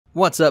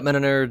What's up,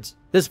 MetaNerdz?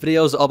 This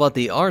video is all about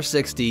the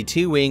R60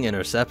 T-Wing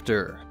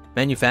Interceptor.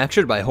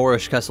 Manufactured by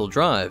Hoersch-Kessel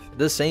Drive,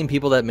 the same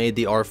people that made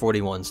the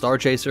R-41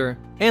 Starchaser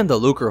and the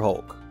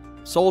Lucrehulk.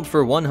 Sold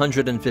for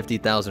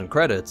 150,000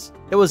 credits,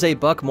 it was a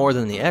buck more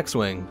than the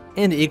X-Wing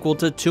and equal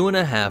to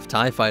 2.5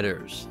 TIE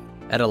fighters.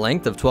 At a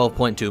length of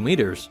 12.2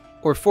 meters,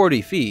 or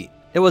 40 feet,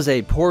 it was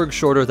a porg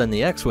shorter than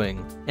the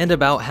X-Wing and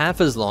about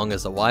half as long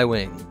as the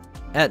Y-Wing.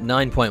 At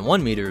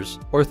 9.1 meters,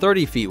 or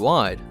 30 feet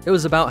wide, it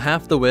was about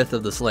half the width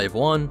of the Slave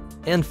 1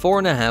 and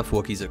 4.5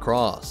 Wookiees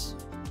across.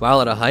 While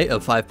at a height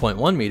of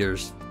 5.1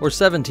 meters, or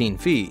 17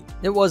 feet,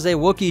 it was a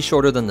Wookiee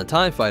shorter than the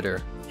TIE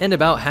Fighter and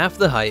about half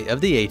the height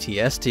of the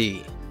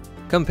AT-ST.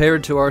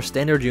 Compared to our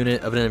standard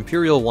unit of an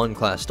Imperial 1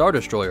 class Star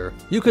Destroyer,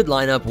 you could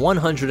line up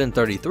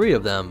 133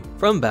 of them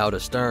from bow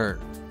to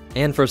stern.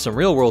 And for some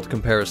real-world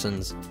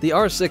comparisons, the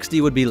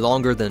R60 would be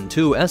longer than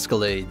 2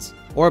 Escalades,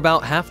 or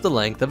about half the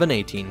length of an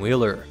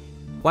 18-wheeler.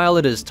 While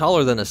it is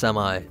taller than a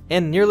semi,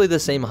 and nearly the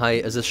same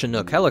height as a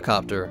Chinook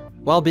helicopter,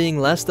 while being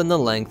less than the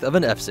length of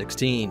an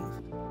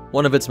F-16.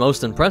 One of its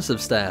most impressive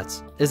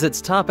stats is its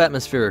top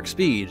atmospheric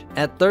speed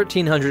at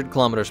 1,300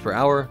 km per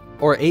hour,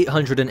 or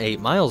 808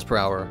 miles per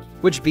hour,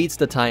 which beats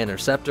the TIE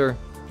Interceptor,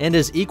 and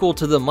is equal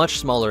to the much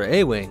smaller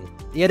A-Wing,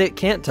 yet it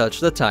can't touch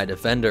the TIE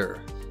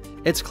Defender.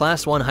 Its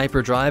Class 1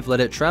 hyperdrive let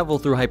it travel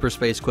through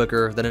hyperspace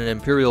quicker than an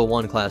Imperial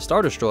 1 class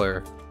Star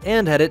Destroyer,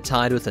 and had it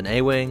tied with an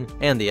A-Wing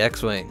and the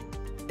X-Wing.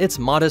 Its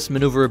modest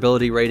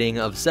maneuverability rating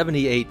of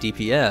 78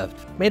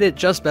 DPF made it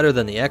just better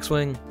than the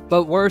X-Wing,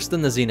 but worse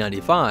than the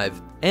Z95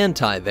 and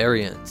TIE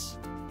variants.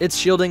 Its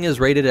shielding is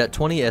rated at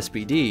 20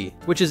 SPD,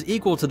 which is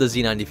equal to the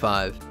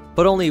Z95,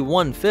 but only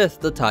 1/5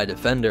 the TIE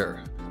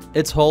Defender.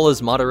 Its hull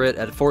is moderate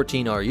at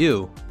 14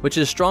 RU, which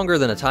is stronger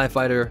than a TIE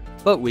Fighter,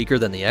 but weaker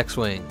than the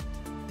X-Wing.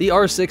 The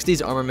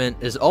R60's armament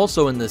is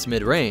also in this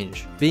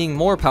mid-range, being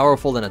more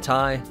powerful than a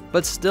TIE,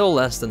 but still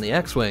less than the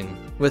X-Wing,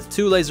 with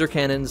 2 laser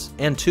cannons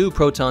and 2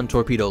 proton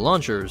torpedo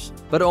launchers,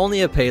 but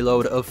only a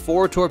payload of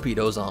 4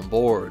 torpedoes on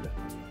board.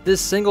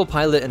 This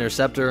single-pilot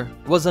interceptor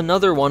was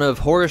another one of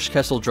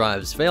Hoersch-Kessel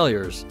Drive's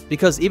failures,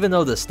 because even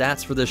though the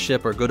stats for this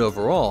ship are good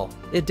overall,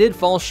 it did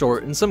fall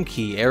short in some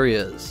key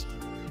areas.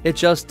 It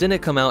just didn't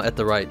come out at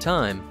the right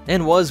time,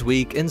 and was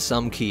weak in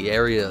some key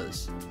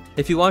areas.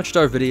 If you watched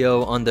our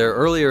video on their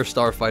earlier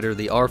starfighter,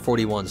 the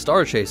R-41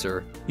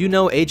 Starchaser, you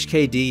know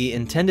HKD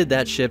intended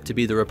that ship to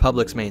be the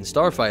Republic's main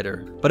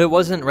starfighter, but it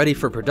wasn't ready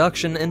for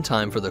production in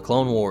time for the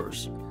Clone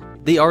Wars.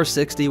 The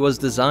R60 was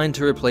designed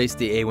to replace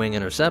the A-Wing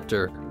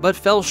Interceptor, but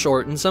fell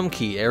short in some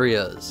key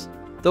areas.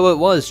 Though it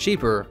was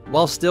cheaper,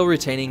 while still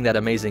retaining that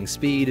amazing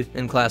speed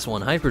and Class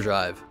 1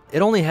 hyperdrive,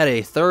 it only had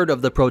a third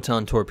of the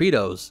proton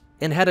torpedoes,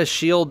 and had a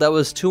shield that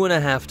was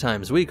 2.5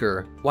 times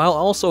weaker, while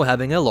also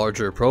having a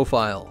larger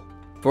profile.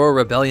 For a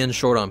rebellion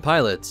short on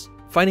pilots,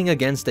 fighting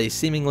against a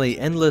seemingly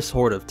endless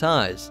horde of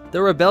TIEs,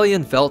 the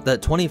rebellion felt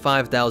that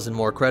 25,000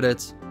 more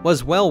credits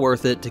was well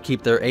worth it to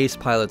keep their ace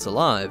pilots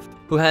alive,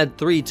 who had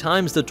 3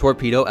 times the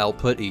torpedo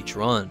output each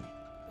run.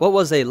 What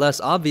was a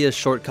less obvious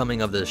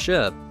shortcoming of this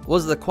ship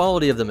was the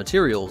quality of the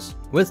materials,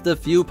 with the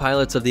few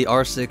pilots of the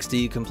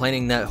R60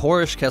 complaining that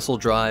Hoersch-Kessel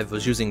Drive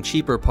was using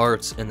cheaper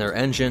parts in their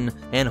engine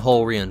and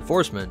hull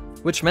reinforcement,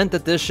 which meant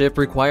that this ship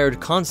required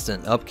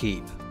constant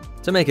upkeep.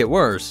 To make it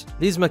worse,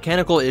 these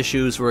mechanical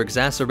issues were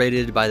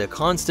exacerbated by the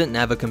constant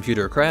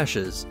Navicomputer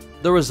crashes,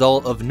 the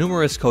result of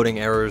numerous coding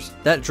errors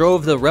that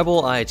drove the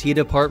Rebel IT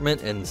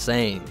department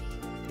insane.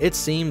 It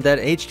seemed that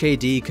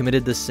HKD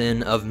committed the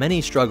sin of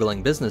many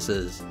struggling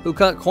businesses, who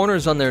cut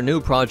corners on their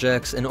new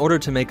projects in order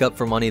to make up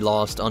for money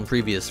lost on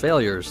previous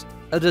failures,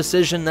 a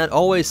decision that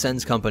always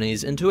sends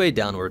companies into a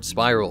downward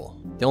spiral.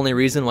 The only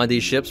reason why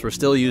these ships were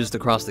still used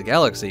across the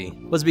galaxy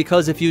was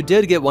because if you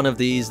did get one of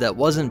these that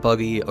wasn't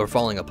buggy or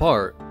falling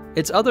apart,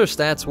 its other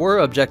stats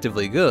were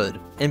objectively good,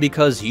 and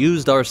because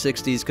used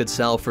R60s could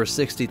sell for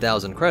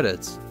 60,000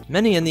 credits,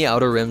 many in the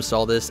Outer Rim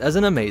saw this as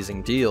an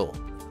amazing deal.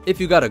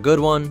 If you got a good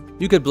one,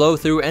 you could blow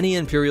through any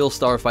Imperial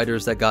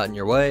starfighters that got in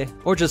your way,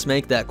 or just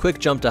make that quick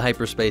jump to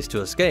hyperspace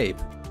to escape,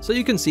 so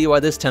you can see why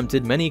this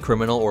tempted many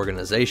criminal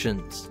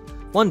organizations.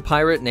 One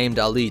pirate named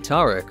Ali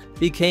Tariq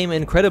became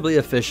incredibly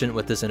efficient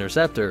with this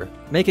interceptor,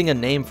 making a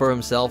name for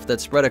himself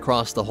that spread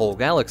across the whole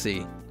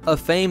galaxy. A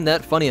fame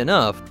that, funny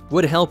enough,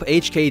 would help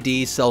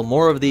HKD sell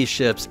more of these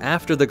ships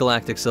after the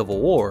Galactic Civil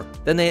War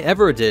than they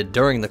ever did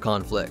during the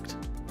conflict.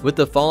 With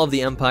the fall of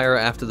the Empire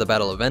after the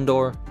Battle of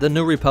Endor, the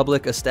New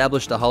Republic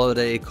established a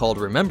holiday called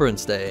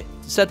Remembrance Day,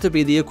 set to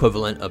be the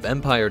equivalent of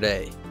Empire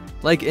Day.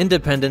 Like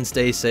Independence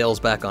Day sales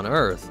back on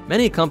Earth,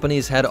 many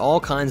companies had all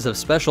kinds of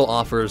special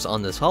offers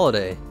on this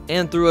holiday,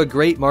 and through a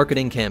great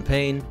marketing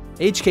campaign,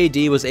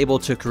 HKD was able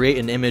to create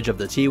an image of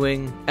the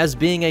T-Wing as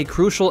being a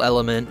crucial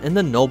element in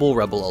the Noble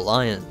Rebel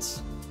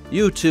Alliance.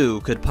 You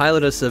too could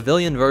pilot a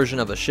civilian version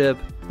of a ship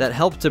that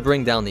helped to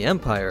bring down the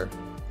Empire,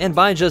 and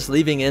by just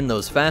leaving in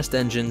those fast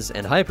engines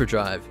and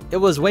hyperdrive, it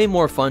was way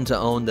more fun to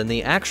own than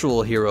the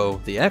actual hero,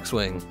 the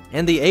X-Wing,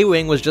 and the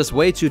A-Wing was just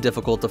way too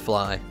difficult to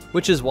fly,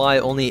 which is why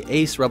only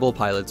ace Rebel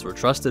pilots were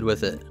trusted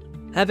with it.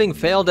 Having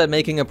failed at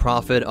making a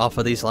profit off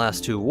of these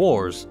last two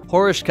wars,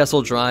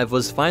 Hoersch-Kessel Drive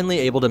was finally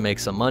able to make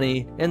some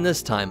money in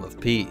this time of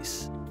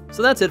peace.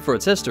 So that's it for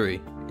its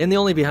history. And the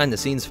only behind the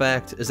scenes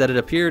fact is that it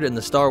appeared in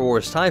the Star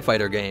Wars TIE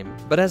Fighter game,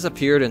 but has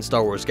appeared in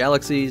Star Wars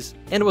Galaxies,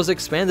 and was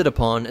expanded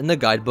upon in the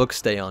guidebook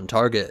Stay on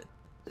Target.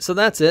 So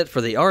that's it for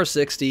the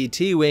R60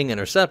 T-Wing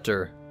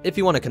Interceptor. If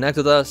you want to connect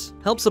with us,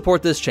 help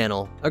support this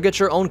channel, or get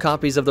your own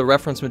copies of the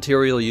reference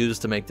material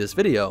used to make this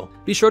video,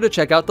 be sure to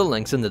check out the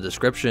links in the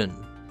description.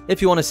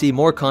 If you want to see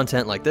more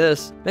content like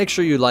this, make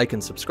sure you like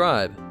and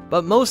subscribe.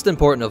 But most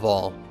important of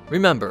all,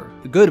 remember,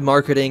 good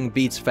marketing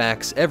beats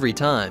facts every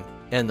time,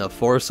 and the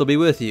Force will be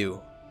with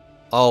you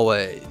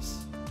always.